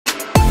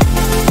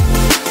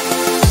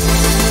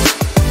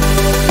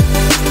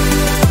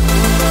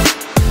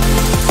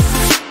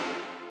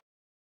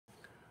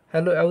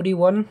Hello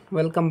everyone,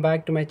 welcome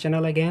back to my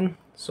channel again.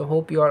 So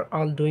hope you are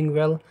all doing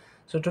well.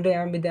 So today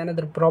I'm with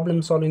another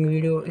problem solving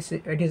video.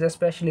 It is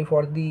especially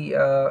for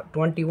the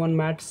 21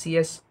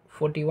 MATCS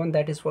CS41,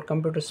 that is for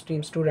computer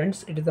stream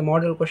students. It is the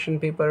model question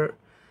paper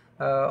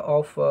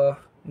of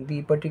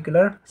the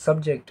particular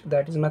subject,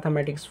 that is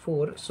mathematics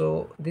 4.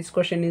 So this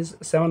question is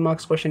 7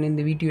 marks question in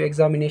the VTU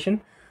examination.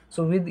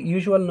 So with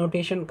usual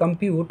notation,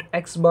 compute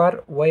x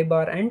bar, y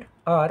bar and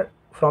r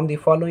from the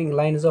following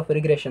lines of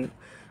regression.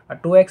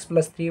 2x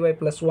plus 3y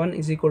plus 1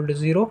 is equal to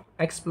 0,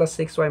 x plus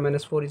 6y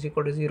minus 4 is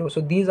equal to 0. So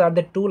these are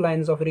the two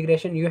lines of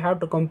regression. You have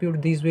to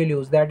compute these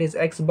values, that is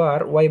x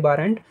bar, y bar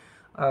and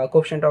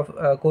coefficient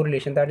of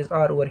correlation, that is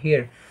r over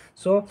here.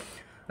 So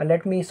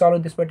let me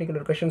solve this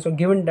particular question. So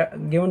given data,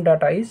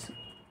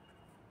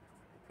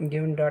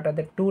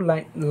 the two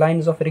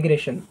lines of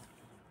regression,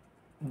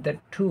 the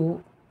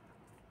two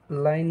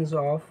lines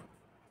of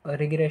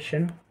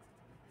regression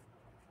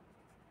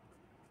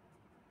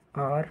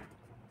are,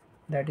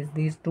 that is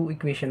these two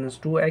equations,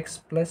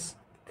 2x plus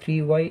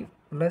 3y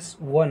plus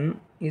 1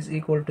 is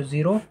equal to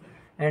 0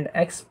 and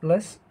x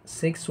plus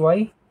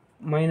 6y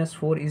minus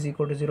 4 is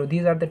equal to 0.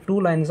 These are the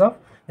two lines of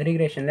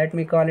regression. Let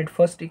me call it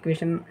first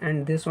equation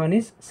and this one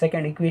is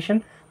second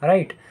equation,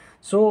 right?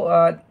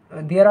 So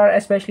there are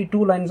especially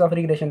two lines of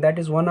regression, that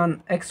is one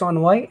on x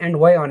on y and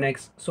y on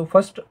x. So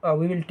first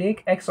we will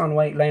take x on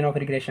y line of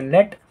regression.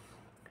 Let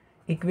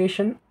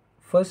equation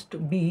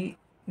first be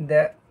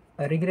the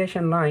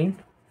regression line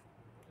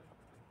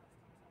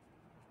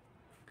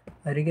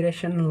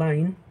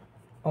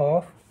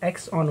of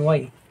x on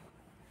y.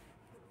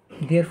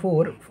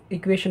 Therefore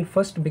equation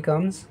first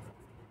becomes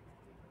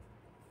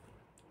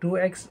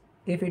 2x.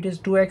 If it is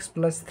 2x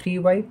plus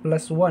 3y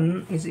plus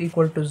 1 is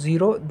equal to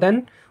 0,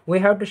 then we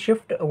have to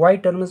shift y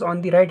terms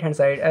on the right hand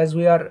side as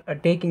we are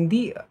taking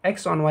the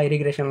x on y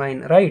regression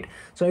line, right?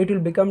 So it will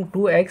become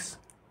 2x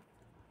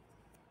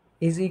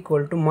is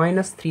equal to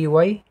minus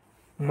 3y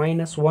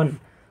minus 1.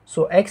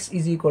 So x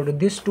is equal to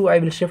this 2, I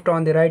will shift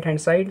on the right hand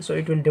side, so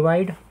it will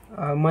divide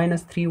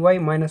minus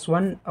 3y minus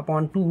 1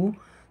 upon 2.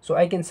 So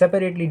I can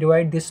separately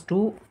divide this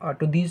 2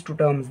 to these two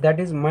terms, that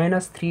is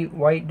minus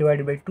 3y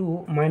divided by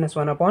 2 minus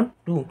 1 upon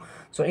 2.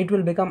 So it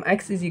will become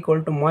x is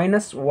equal to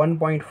minus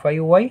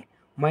 1.5y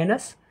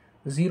minus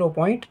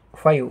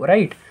 0.5,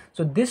 right?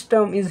 So this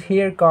term is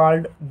here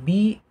called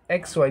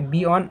bxy,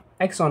 b on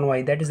x on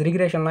y, that is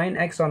regression line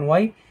x on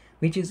y,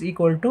 which is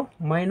equal to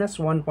minus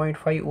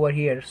 1.5 over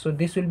here. So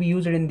this will be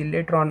used in the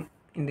later on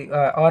in the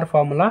r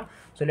formula.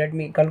 So let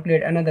me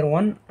calculate another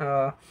one.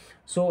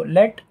 So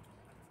let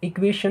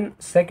equation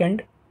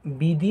second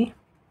be the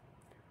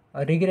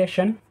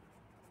regression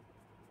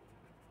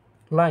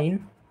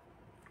line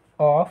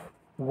of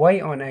y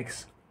on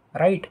x,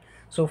 right?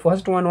 So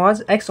first one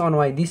was x on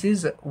y, this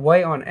is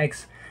y on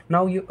x.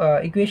 Now you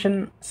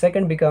equation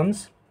second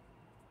becomes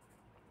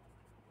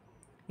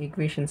so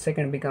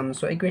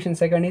equation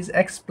second is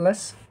x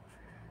plus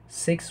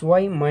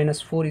 6y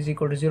minus 4 is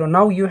equal to 0.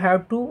 Now you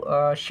have to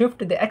shift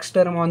the x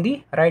term on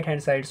the right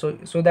hand side, so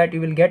that you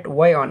will get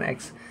y on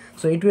x.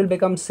 So it will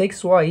become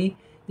 6y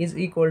is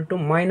equal to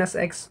minus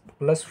x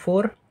plus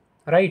 4,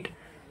 right?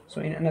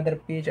 So in another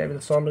page I will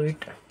solve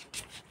it.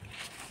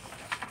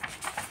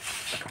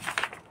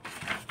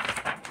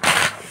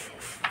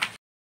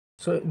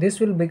 So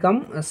this will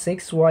become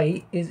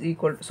 6y is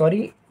equal,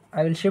 sorry,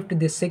 I will shift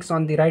this 6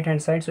 on the right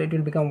hand side, so it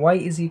will become y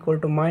is equal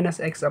to minus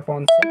x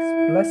upon 6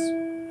 plus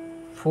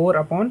 4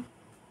 upon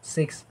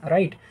 6,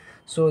 right?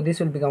 So this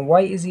will become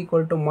y is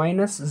equal to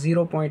minus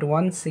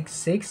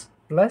 0.166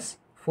 plus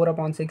 4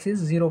 upon 6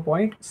 is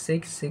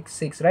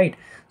 0.666, right?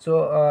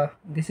 So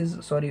this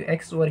is, sorry,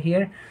 x over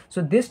here.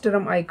 So this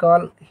term I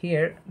call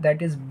here,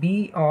 that is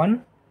b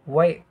on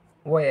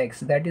yx,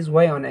 that is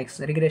y on x,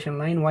 regression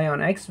line y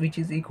on x, which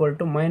is equal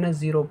to minus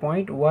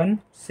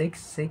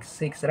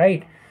 0.1666,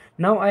 right?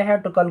 Now I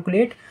have to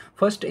calculate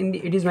first, in the,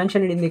 it is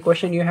mentioned in the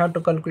question, you have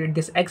to calculate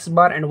this x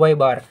bar and y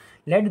bar.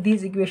 Let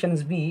these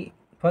equations be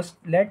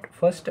let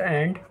first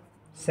and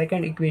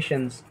second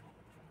equations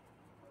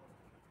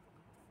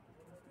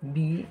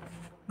be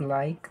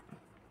like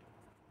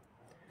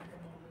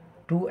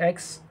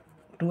 2x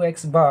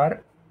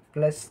bar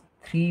plus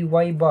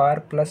 3y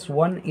bar plus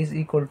 1 is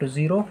equal to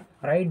 0,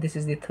 right? This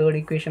is the third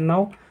equation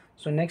now.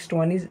 So next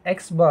one is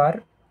x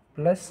bar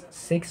plus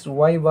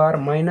 6y bar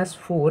minus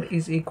 4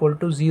 is equal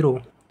to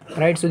 0,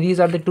 right? So these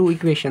are the two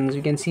equations.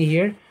 You can see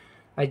here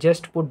I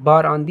just put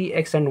bar on the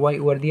x and y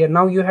over there.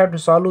 Now you have to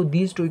solve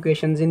these two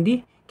equations in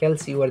the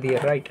calc over there,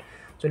 right?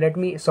 So let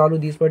me solve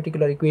these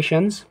particular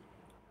equations.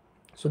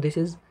 So this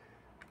is,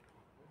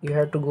 you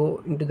have to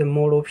go into the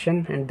mode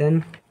option and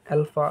then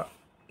alpha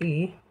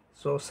a,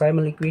 so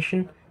simul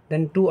equation,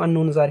 then two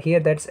unknowns are here,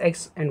 that's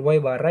x and y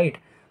bar, right?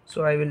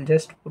 So I will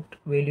just put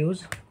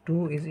values,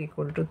 2 is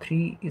equal to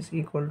 3 is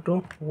equal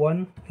to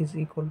 1 is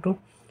equal to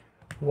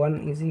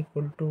 1 is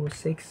equal to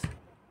 6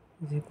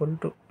 is equal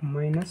to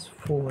minus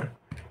 4,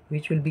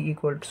 which will be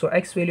equal to, so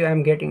x value I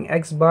am getting,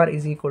 x bar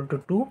is equal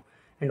to 2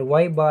 and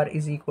y bar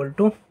is equal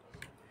to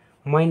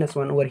minus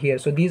 1 over here.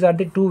 So these are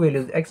the two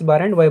values, x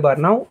bar and y bar.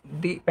 Now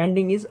the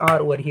pending is r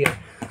over here.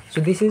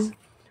 So this is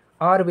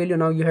r value.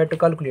 Now you have to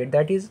calculate.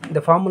 That is,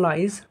 the formula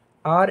is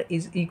r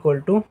is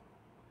equal to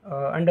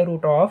under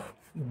root of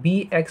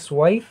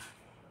bxy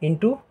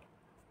into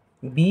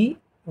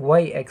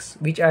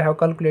byx, which I have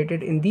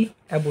calculated in the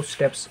above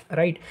steps,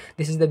 right?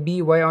 This is the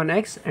by on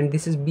x and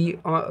this is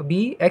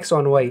bx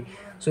on y.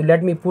 So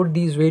let me put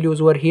these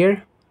values over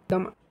here.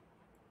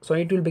 So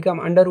it will become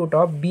under root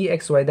of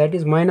bxy, that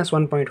is minus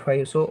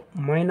 1.5. so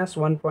minus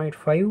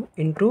 1.5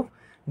 into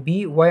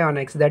by on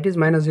x, that is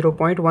minus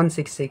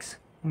 0.166,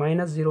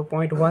 minus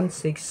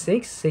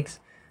 0.1666,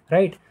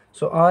 right?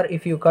 So r,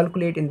 if you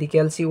calculate in the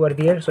calci over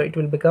there, so it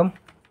will become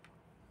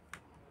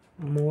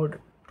mod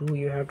 2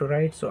 you have to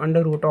write. So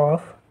under root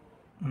of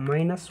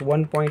minus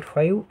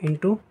 1.5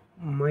 into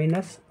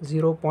minus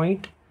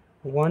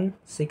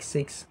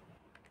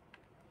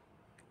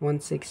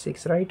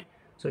 0.166, right?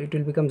 So it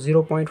will become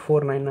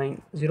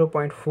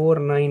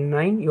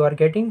 0.499. You are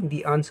getting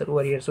the answer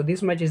over here. So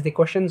this much is the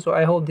question. So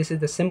I hope this is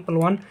the simple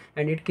one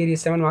and it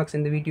carries 7 marks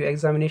in the VTU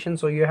examination.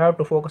 So you have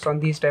to focus on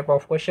these type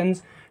of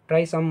questions.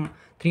 Try some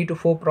 3 to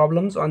 4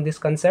 problems on this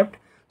concept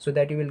so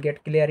that you will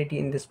get clarity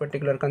in this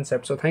particular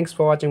concept. So thanks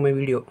for watching my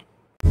video.